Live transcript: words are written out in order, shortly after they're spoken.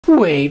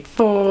Wait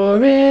for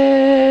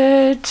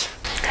it.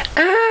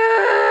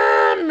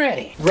 I'm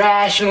ready.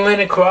 Rational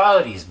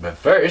inequalities, but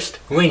first,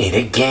 we need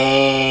a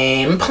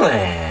game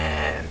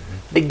plan.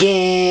 The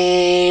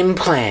game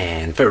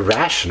plan for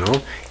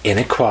rational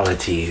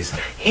inequalities.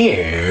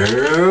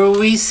 Here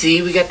we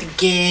see we got the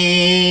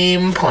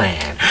game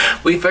plan.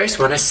 We first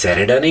want to set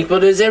it unequal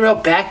to 0,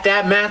 back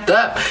that math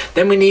up.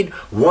 Then we need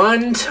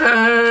one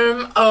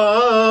term.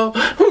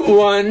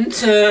 One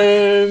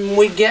term.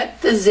 We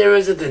get the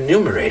zeros of the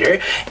numerator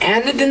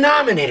and the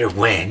denominator.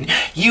 When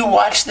you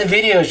watch the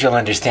videos, you'll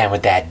understand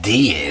what that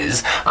D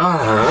is.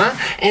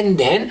 And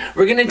then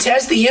we're going to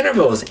test the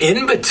intervals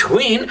in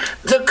between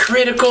the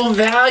critical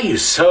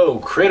values. So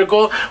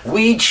critical,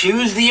 we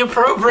choose the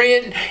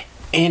appropriate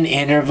in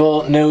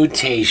interval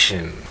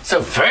notation.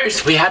 So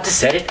first we have to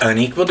set it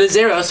unequal to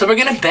 0, so we're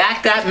going to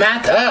back that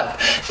math up.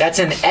 That's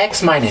an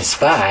x minus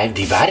 5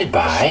 divided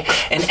by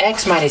an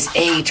x minus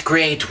 8.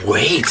 Great,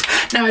 wait.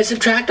 Now I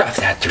subtract off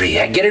that 3.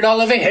 I get it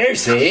all over here,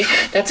 see?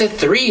 That's a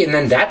 3, and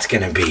then that's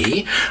going to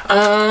be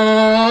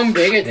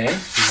bigger than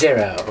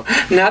 0.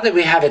 Now that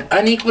we have it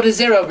unequal to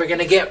 0, we're going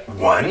to get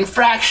one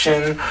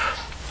fraction.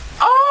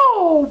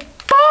 Oh,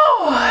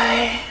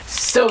 boy!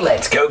 So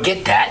let's go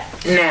get that.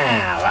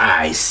 Now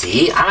I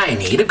see I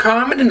need a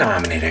common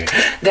denominator.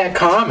 That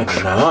common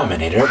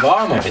denominator of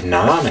all my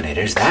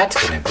denominators, that's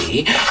going to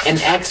be an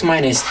x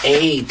minus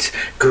 8.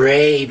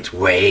 Great,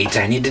 wait,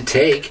 I need to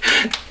take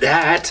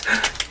that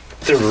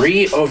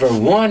 3 over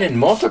 1 and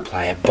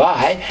multiply it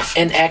by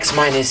an x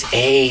minus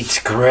 8.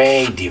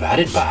 Great,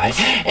 divided by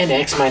an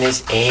x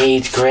minus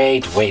 8.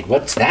 Great, wait,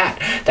 what's that?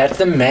 That's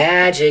the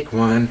magic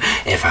one.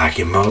 If I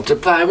can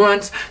multiply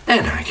once,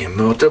 then I can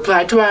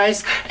multiply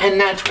twice, and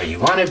that's where you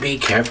want to be.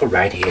 Careful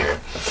right here.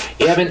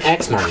 You have an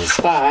x minus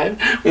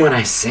 5. When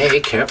I say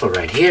careful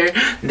right here,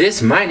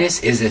 this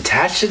minus is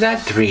attached to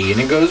that 3,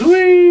 and it goes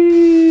whee!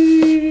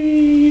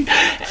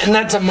 And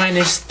that's a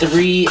minus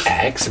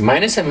 3x.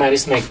 Minus and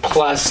minus make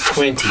plus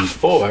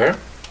 24.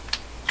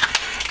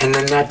 And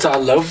then that's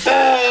all over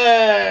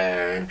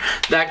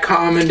that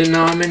common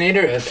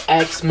denominator of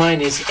x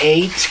minus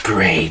 8.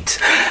 Great.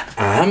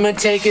 I'm going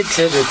to take it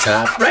to the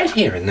top right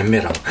here in the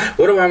middle.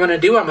 What do I want to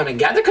do? I'm going to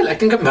gather,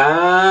 collect, and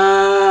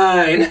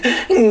combine.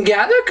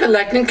 Gather,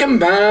 collect, and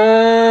combine.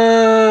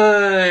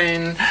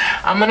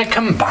 I'm going to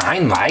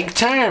combine like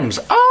terms.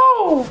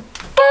 Oh,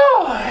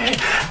 boy.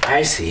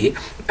 I see.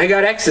 I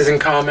got x's in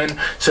common,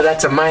 so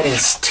that's a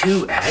minus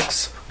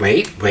 2x.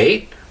 Wait.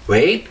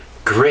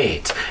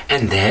 Great.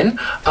 And then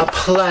a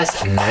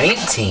plus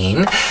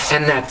 19,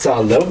 and that's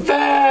all over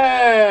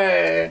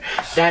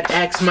that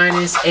x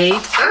minus 8.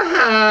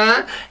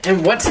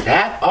 And what's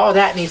that? Oh,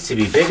 that needs to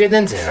be bigger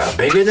than 0.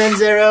 Bigger than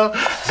 0.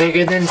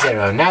 Bigger than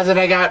 0. Now that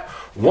I got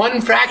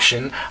one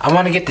fraction, I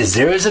want to get the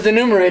zeros of the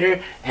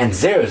numerator and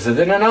zeros of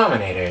the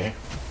denominator.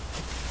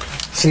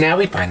 So now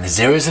we find the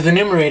zeros of the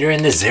numerator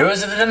and the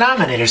zeros of the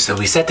denominator, so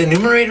we set the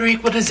numerator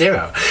equal to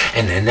 0.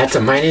 And then that's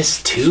a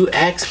minus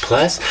 2x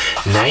plus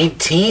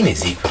 19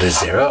 is equal to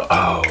 0.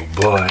 Oh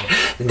boy.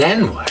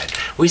 Then what?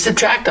 We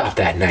subtract off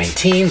that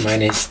 19.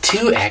 Minus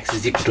 2x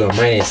is equal to a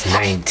minus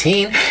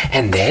 19.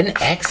 And then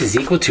x is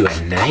equal to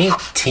a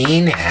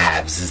 19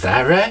 halves. Is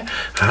that right?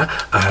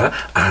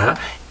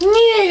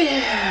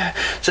 Yeah.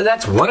 So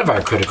that's one of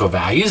our critical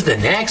values. The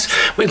next,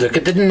 we look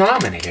at the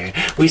denominator.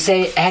 We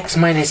say x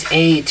minus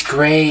 8.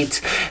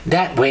 Great.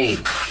 Wait,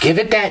 give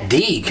it that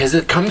d, because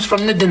it comes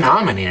from the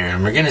denominator,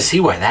 and we're going to see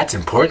why that's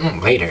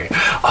important later.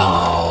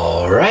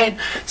 All right.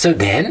 So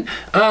then,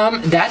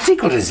 that's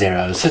equal to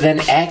 0. So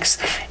then x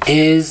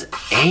is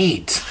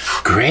 8.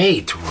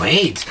 Great.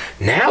 Wait.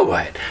 Now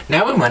what?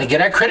 Now we want to get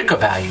our critical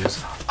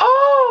values.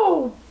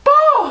 Oh,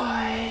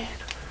 boy.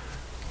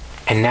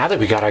 And now that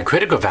we got our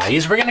critical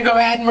values, we're going to go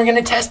ahead and we're going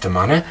to test them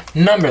on a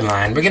number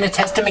line. We're going to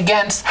test them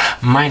against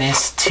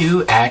minus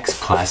 2x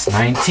plus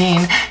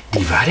 19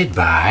 divided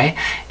by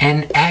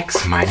an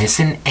x minus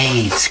an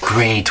 8.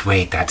 Great,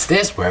 wait, that's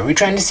this. Where are we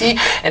trying to see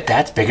if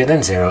that's bigger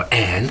than 0?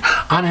 And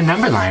on a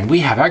number line, we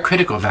have our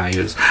critical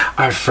values.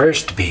 Our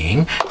first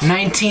being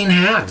 19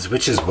 halves,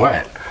 which is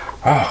what?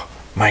 Oh,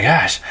 my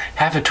gosh,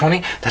 half of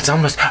 20? That's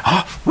almost,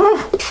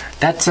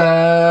 that's,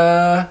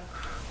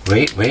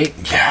 wait,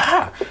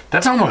 yeah,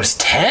 that's almost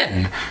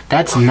 10.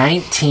 That's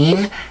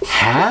 19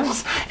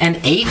 halves, and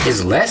 8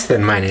 is less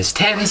than minus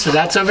 10, so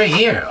that's over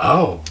here.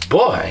 Oh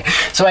boy.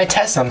 So I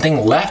test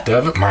something left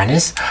of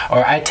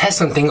I test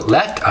something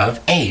left of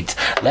 8.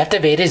 Left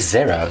of 8 is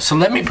 0, so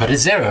let me put a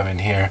 0 in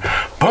here.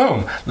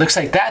 Boom, looks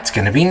like that's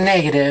gonna be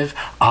negative.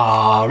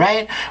 All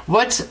right,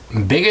 what's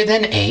bigger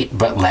than 8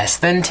 but less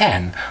than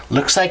 10?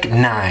 Looks like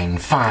 9,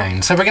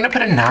 fine. So we're gonna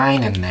put a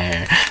 9 in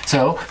there.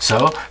 So,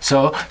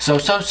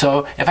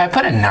 if I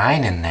put a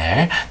 9 in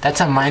there, that's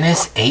a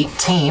minus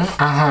 18,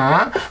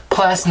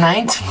 plus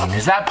 19.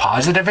 Is that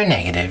positive or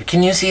negative?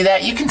 Can you see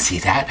that? You can see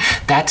that.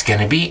 That's going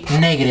to be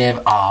negative.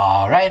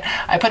 All right.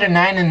 I put a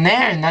 9 in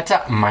there, and that's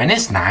a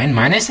minus 9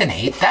 minus an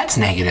 8. That's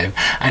negative.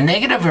 A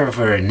negative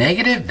over a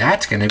negative,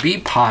 that's going to be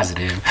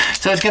positive.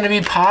 So it's going to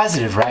be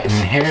positive right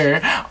in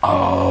here.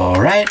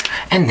 All right.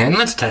 And then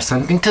let's test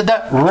something to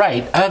the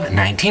right of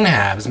 19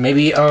 halves.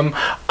 Maybe a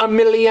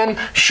million.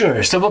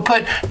 Sure. So we'll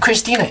put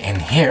Christina in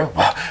here.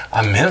 Well,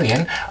 a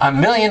million,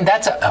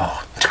 that's a,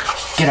 oh,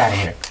 get out of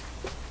here.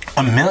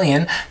 A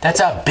million, that's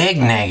a big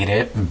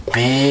negative,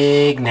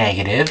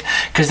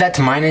 because that's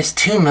minus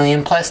 2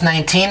 million plus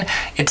 19.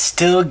 It's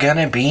still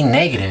gonna be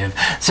negative.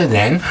 So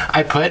then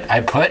I put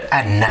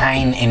a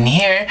 9 in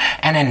here,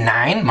 and a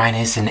 9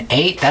 minus an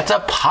 8, that's a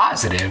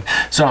positive.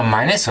 So a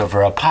minus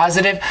over a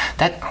positive,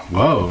 that,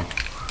 whoa.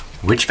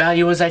 Which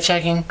value was I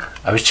checking?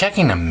 I was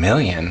checking a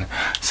million.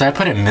 So I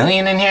put a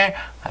million in here,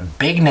 a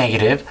big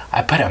negative.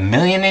 I put a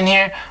million in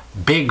here,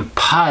 big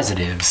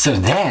positive. So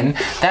then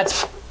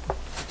that's,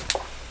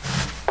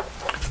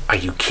 are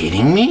you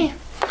kidding me?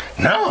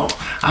 No,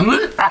 I'm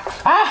well,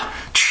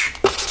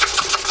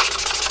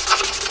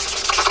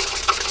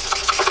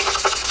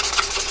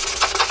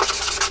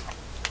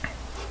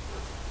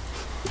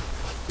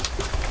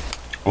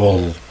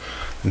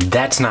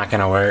 that's not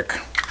gonna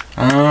work.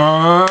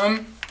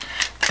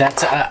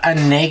 That's a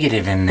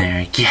negative in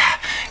there. Yeah,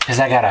 because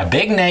I got a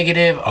big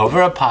negative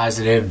over a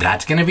positive.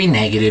 That's gonna be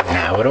negative.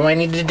 Now what do I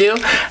need to do?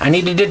 I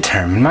need to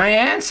determine my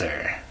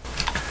answer.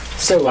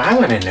 So I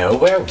want to know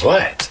where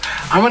what?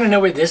 I want to know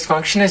where this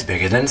function is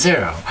bigger than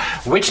 0.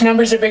 Which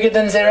numbers are bigger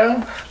than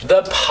 0?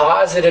 The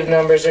positive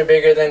numbers are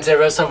bigger than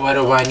 0. So what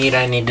do I need?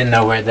 I need to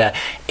know where the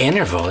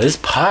interval is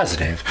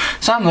positive.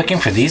 So I'm looking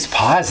for these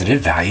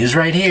positive values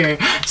right here.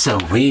 So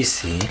we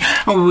see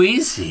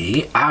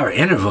our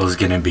interval is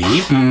going to be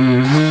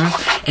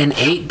an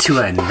 8 to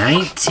a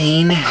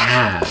 19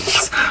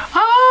 halves.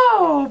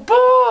 Oh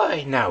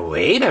boy, now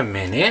wait a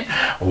minute.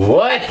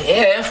 What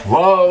if,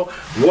 whoa,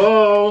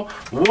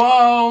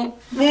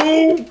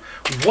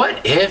 what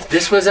if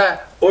this was a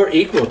or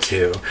equal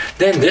to?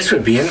 Then this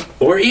would be an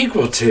or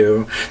equal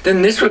to.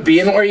 Then this would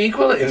be an or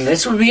equal, and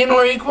this would be an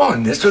or equal,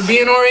 and this would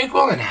be an or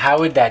equal, and how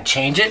would that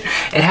change it?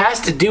 It has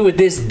to do with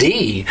this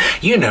D.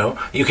 You know,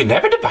 you can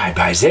never divide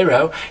by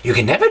 0. You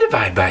can never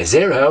divide by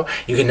 0.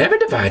 You can never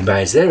divide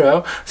by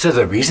 0. So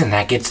the reason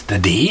that gets the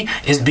D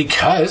is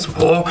because,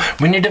 well,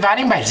 when you're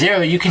dividing by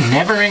 0, you can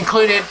never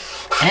include it.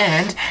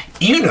 And,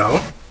 you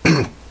know,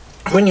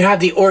 when you have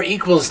the or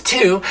equals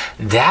to,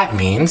 that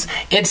means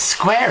it's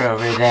square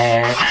over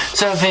there.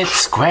 So if it's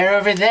square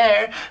over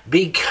there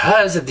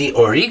because of the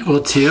or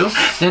equal to,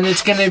 then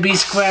it's going to be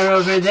square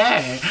over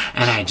there.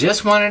 And I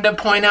just wanted to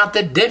point out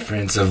the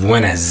difference of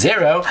when a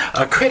 0,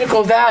 a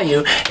critical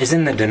value, is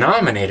in the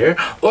denominator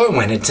or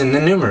when it's in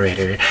the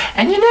numerator.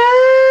 And you know,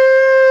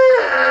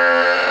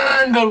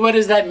 but what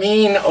does that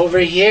mean over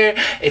here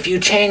if you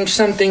change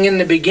something in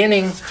the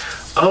beginning?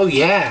 Oh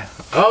yeah,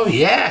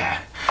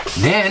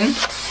 then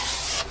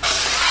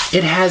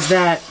it has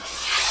that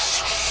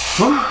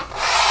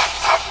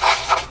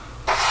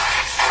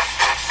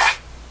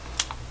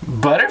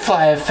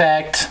butterfly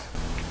effect.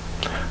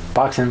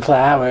 Box and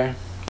flower.